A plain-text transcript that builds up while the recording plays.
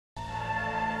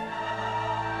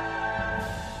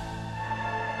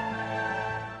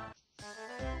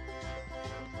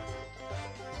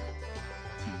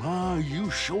You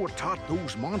sure taught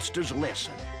those monsters a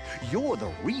lesson. You're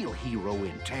the real hero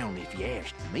in town, if you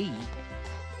ask me.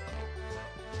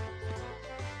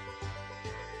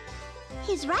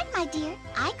 He's right, my dear.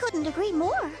 I couldn't agree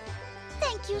more.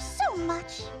 Thank you so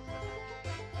much.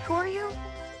 Who are you?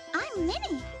 I'm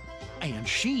Minnie. And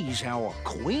she's our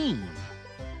queen.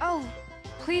 Oh,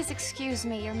 please excuse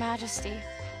me, Your Majesty.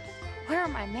 Where are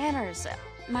my manners?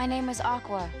 My name is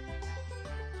Aqua.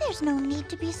 There's no need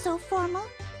to be so formal.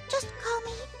 Just call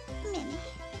me Minnie.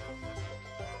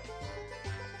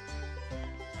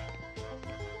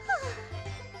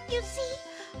 You see,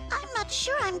 I'm not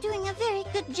sure I'm doing a very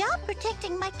good job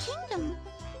protecting my kingdom.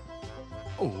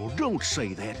 Oh, don't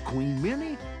say that, Queen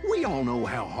Minnie. We all know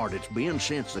how hard it's been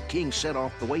since the king set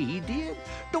off the way he did.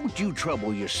 Don't you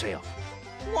trouble yourself.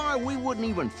 Why, we wouldn't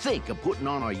even think of putting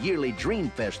on our yearly dream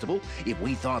festival if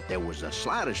we thought there was the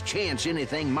slightest chance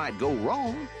anything might go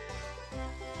wrong.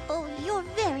 Oh, you're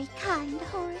very kind,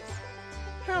 Horace.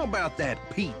 How about that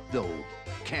Pete, though?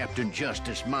 Captain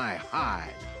Justice My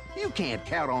Hide. You can't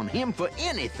count on him for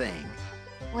anything.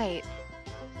 Wait,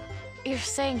 you're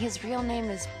saying his real name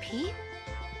is Pete?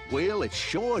 Well, it's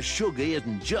sure as sugar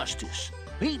isn't justice.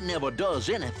 Pete never does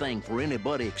anything for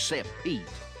anybody except Pete.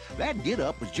 That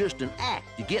get-up was just an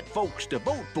act to get folks to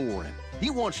vote for him. He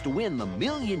wants to win the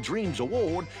Million Dreams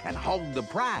Award and hog the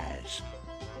prize.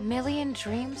 Million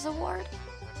Dreams Award?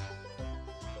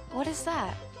 What is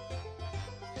that?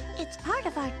 It's part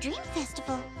of our Dream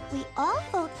Festival. We all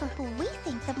vote for who we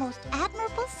think the most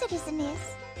admirable citizen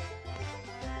is.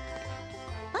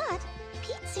 But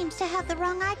Pete seems to have the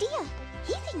wrong idea.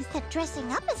 He thinks that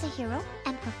dressing up as a hero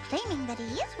and proclaiming that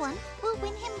he is one will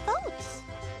win him votes.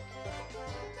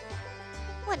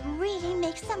 What really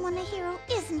makes someone a hero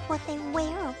isn't what they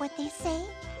wear or what they say.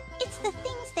 It's the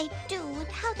things they do and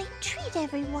how they treat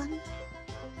everyone.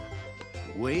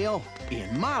 Well,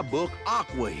 in my book,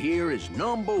 Aqua here is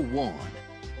 #1.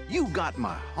 You got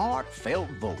my heartfelt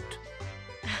vote.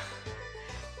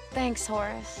 Thanks,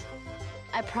 Horace.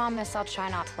 I promise I'll try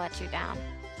not to let you down.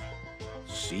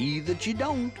 See that you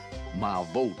don't. My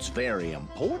vote's very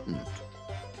important.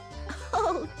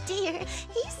 Oh dear,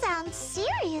 he sounds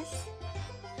serious.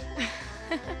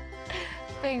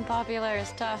 Being popular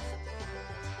is tough.